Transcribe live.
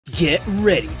Get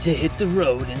ready to hit the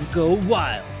road and go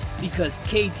wild, because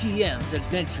KTM's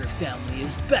adventure family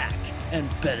is back and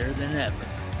better than ever.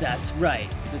 That's right,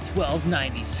 the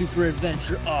 1290 Super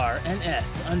Adventure R and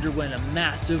S underwent a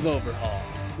massive overhaul,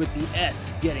 with the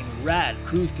S getting rad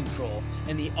cruise control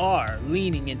and the R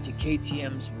leaning into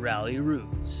KTM's rally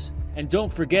roots. And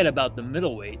don't forget about the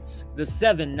middleweights. The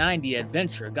 790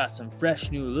 Adventure got some fresh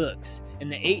new looks,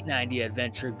 and the 890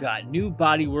 Adventure got new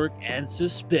bodywork and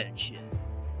suspension.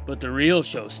 But the real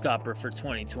showstopper for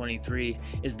 2023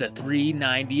 is the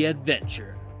 390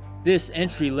 Adventure. This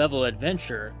entry-level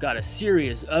Adventure got a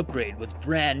serious upgrade with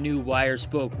brand new wire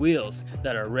spoke wheels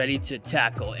that are ready to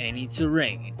tackle any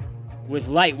terrain. With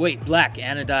lightweight black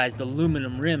anodized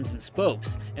aluminum rims and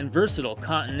spokes and versatile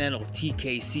Continental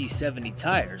TKC 70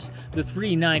 tires, the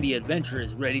 390 Adventure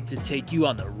is ready to take you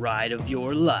on the ride of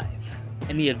your life.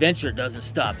 And the Adventure doesn't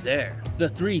stop there. The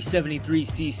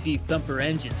 373cc Thumper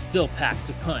engine still packs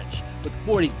a punch with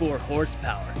 44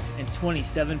 horsepower and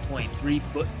 27.3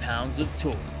 foot-pounds of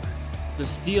torque. The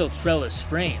steel trellis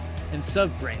frame and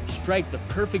subframe strike the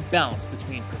perfect balance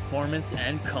between performance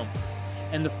and comfort.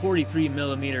 And the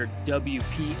 43mm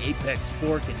WP Apex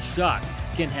fork and shock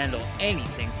can handle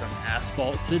anything from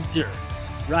asphalt to dirt.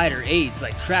 Rider aids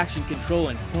like traction control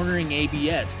and cornering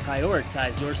ABS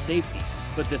prioritize your safety,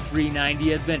 but the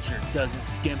 390 Adventure doesn't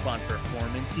skimp on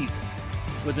performance either.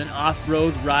 With an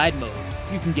off-road ride mode,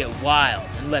 you can get wild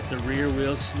and let the rear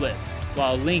wheels slip,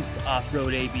 while linked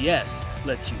off-road ABS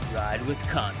lets you ride with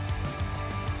confidence.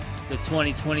 The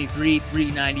 2023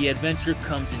 390 Adventure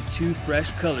comes in two fresh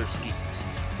color schemes,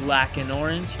 black and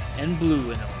orange and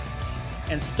blue and orange,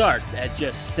 and starts at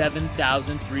just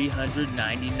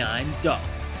 $7,399.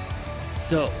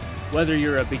 So, whether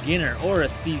you're a beginner or a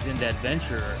seasoned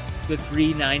adventurer, the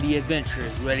 390 Adventure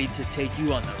is ready to take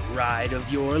you on the ride of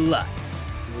your life.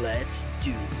 Let's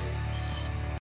do this.